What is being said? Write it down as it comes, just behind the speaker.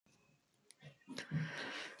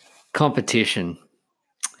Competition.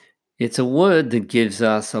 It's a word that gives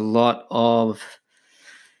us a lot of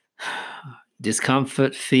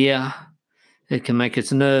discomfort, fear. It can make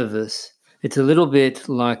us nervous. It's a little bit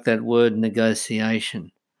like that word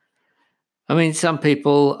negotiation. I mean, some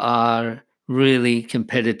people are really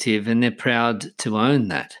competitive and they're proud to own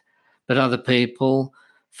that. But other people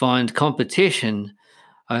find competition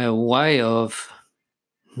a way of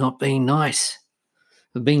not being nice,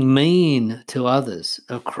 of being mean to others,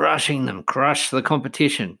 of crushing them, crush the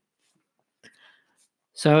competition.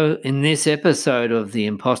 So, in this episode of the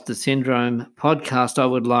Imposter Syndrome podcast, I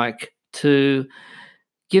would like to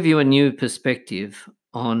give you a new perspective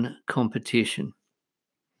on competition.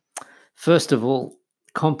 First of all,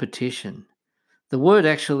 competition. The word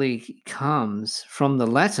actually comes from the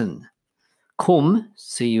Latin cum,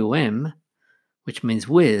 C-U-M, which means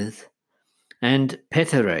with, and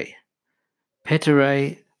petere.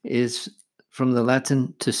 Petere is from the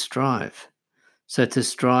Latin to strive. So to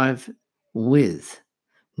strive with,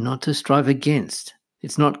 not to strive against.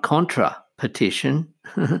 It's not contra-petition,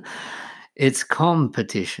 it's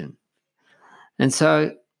competition. And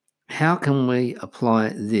so how can we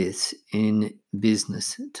apply this in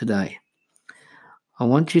business today? I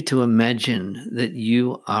want you to imagine that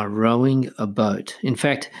you are rowing a boat. In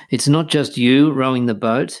fact, it's not just you rowing the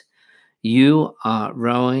boat. You are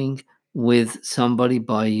rowing with somebody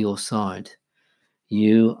by your side.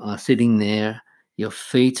 You are sitting there. Your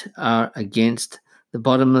feet are against the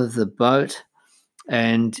bottom of the boat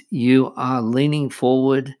and you are leaning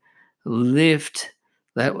forward. Lift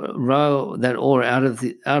that oar out of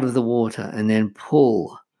the water and then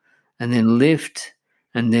pull and then lift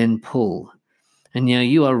and then pull. And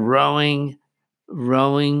you are rowing,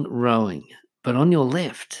 but on your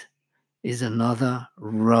left is another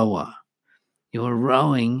rower. You are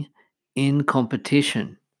rowing in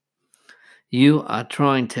competition. You are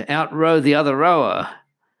trying to outrow the other rower,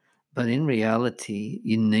 but in reality,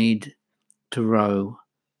 you need to row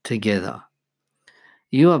together.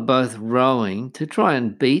 You are both rowing to try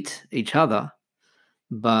and beat each other,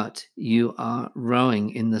 but you are rowing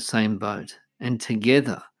in the same boat, and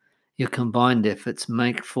together your combined efforts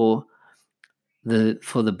make for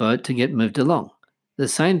the boat to get moved along. The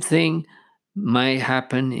same thing may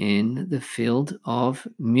happen in the field of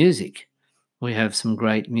music. We have some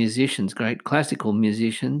great musicians, great classical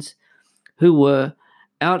musicians, who were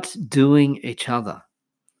outdoing each other.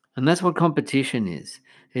 And that's what competition is.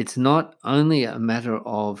 It's not only a matter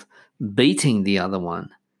of beating the other one.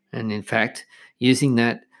 And in fact, using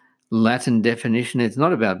that Latin definition, it's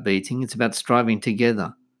not about beating, it's about striving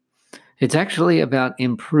together. It's actually about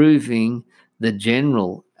improving the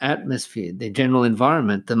general atmosphere, the general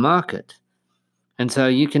environment, the market. And so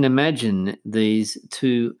you can imagine these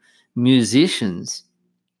two musicians,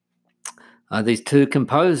 these two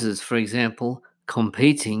composers, for example,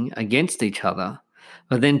 competing against each other,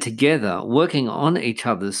 but then together working on each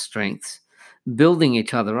other's strengths, building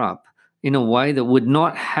each other up in a way that would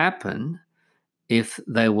not happen if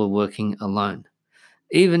they were working alone.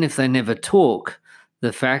 Even if they never talk,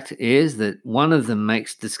 the fact is that one of them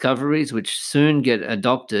makes discoveries which soon get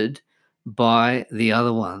adopted by the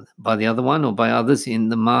other one or by others in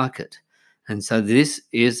the market. And so this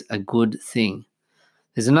is a good thing.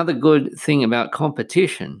 There's another good thing about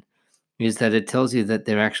competition is that it tells you that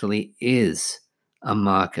there actually is a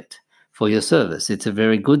market for your service. It's a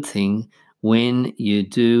very good thing when you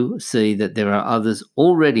do see that there are others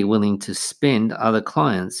already willing to spend, other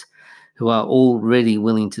clients who are already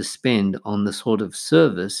willing to spend on the sort of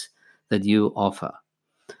service that you offer.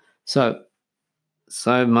 So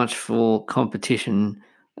much for competition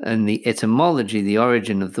and the etymology, the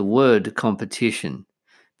origin of the word competition.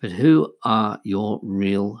 But who are your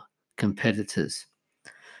real competitors?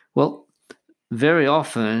 Well, very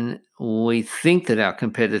often we think that our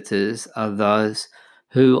competitors are those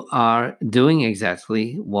who are doing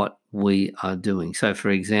exactly what we are doing. So, for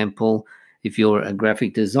example, if you're a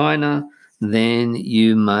graphic designer, then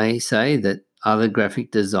you may say that other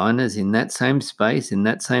graphic designers in that same space, in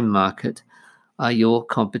that same market, are your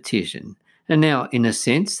competition. And now, in a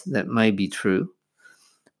sense, that may be true,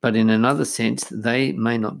 but in another sense, they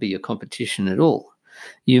may not be your competition at all.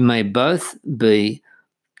 You may both be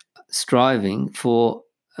striving for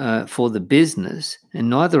the business, and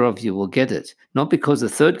neither of you will get it. Not because the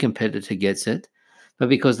third competitor gets it, but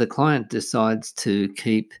because the client decides to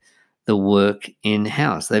keep the work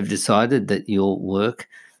in-house. They've decided that your work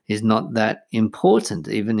is not that important,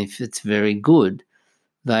 even if it's very good.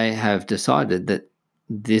 They have decided that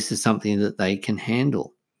this is something that they can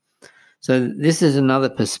handle. So this is another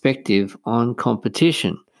perspective on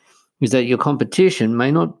competition. is that your competition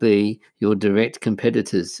may not be your direct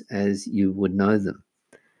competitors as you would know them.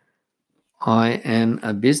 I am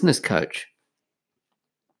a business coach,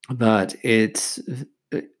 but it's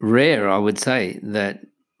rare, I would say, that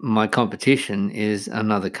my competition is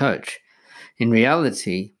another coach. In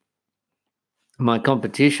reality, my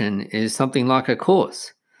competition is something like a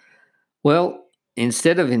course. Well,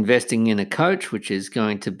 instead of investing in a coach, which is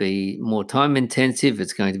going to be more time intensive,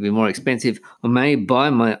 it's going to be more expensive, I may buy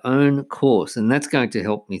my own course, and that's going to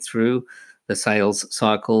help me through the sales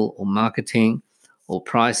cycle or marketing or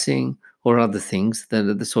pricing or other things that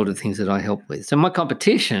are the sort of things that I help with. So my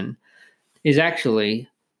competition is actually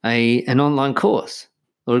an online course,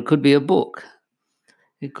 or it could be a book.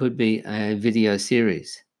 It could be a video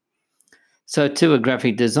series. So to a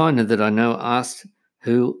graphic designer that I know asked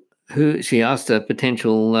who she asked her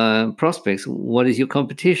potential prospects, what is your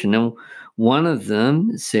competition? And one of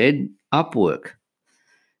them said Upwork.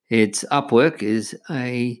 Upwork is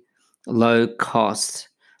a low cost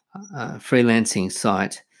freelancing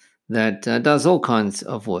site that does all kinds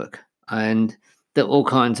of work, and all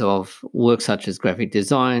kinds of work such as graphic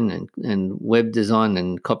design and web design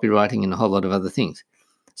and copywriting and a whole lot of other things.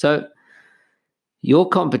 So your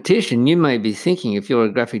competition, you may be thinking, if you're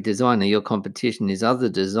a graphic designer, your competition is other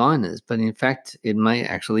designers, but in fact, it may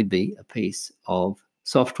actually be a piece of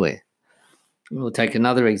software. We'll take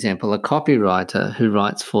another example, a copywriter who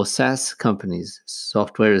writes for SaaS companies,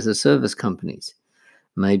 software as a service companies,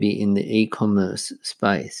 maybe in the e-commerce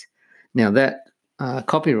space. Now, that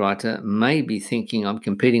copywriter may be thinking, I'm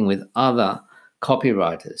competing with other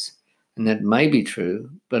copywriters, and that may be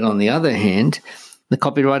true, but on the other hand, the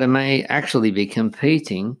copywriter may actually be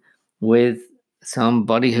competing with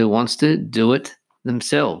somebody who wants to do it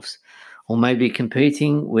themselves, or maybe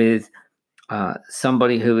competing with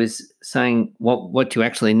somebody who is saying what you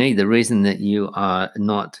actually need. The reason that you are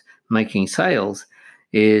not making sales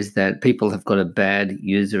is that people have got a bad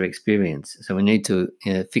user experience. So we need to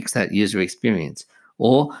fix that user experience,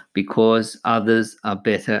 or because others are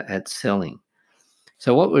better at selling.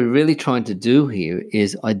 So what we're really trying to do here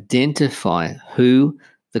is identify who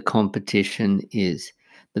the competition is.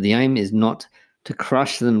 But the aim is not to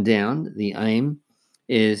crush them down. The aim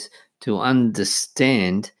is to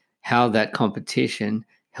understand how that competition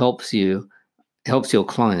helps your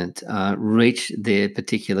client reach their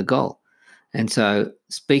particular goal. And so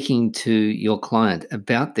speaking to your client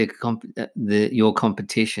about your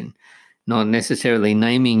competition, not necessarily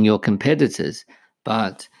naming your competitors,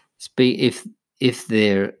 but if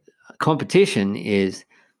their competition is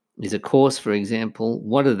a course, for example,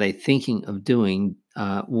 what are they thinking of doing?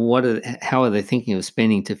 How are they thinking of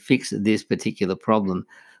spending to fix this particular problem?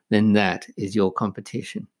 Then that is your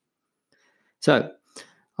competition. So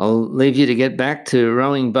I'll leave you to get back to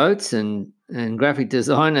rowing boats and graphic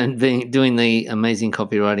design and doing the amazing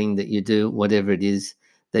copywriting that you do, whatever it is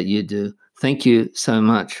that you do. Thank you so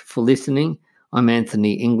much for listening. I'm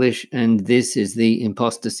Anthony English, and this is the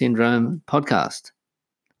Imposter Syndrome podcast.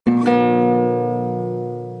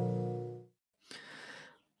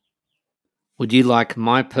 Would you like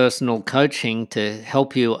my personal coaching to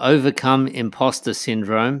help you overcome imposter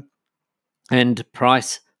syndrome and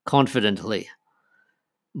price confidently?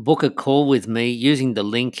 Book a call with me using the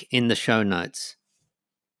link in the show notes.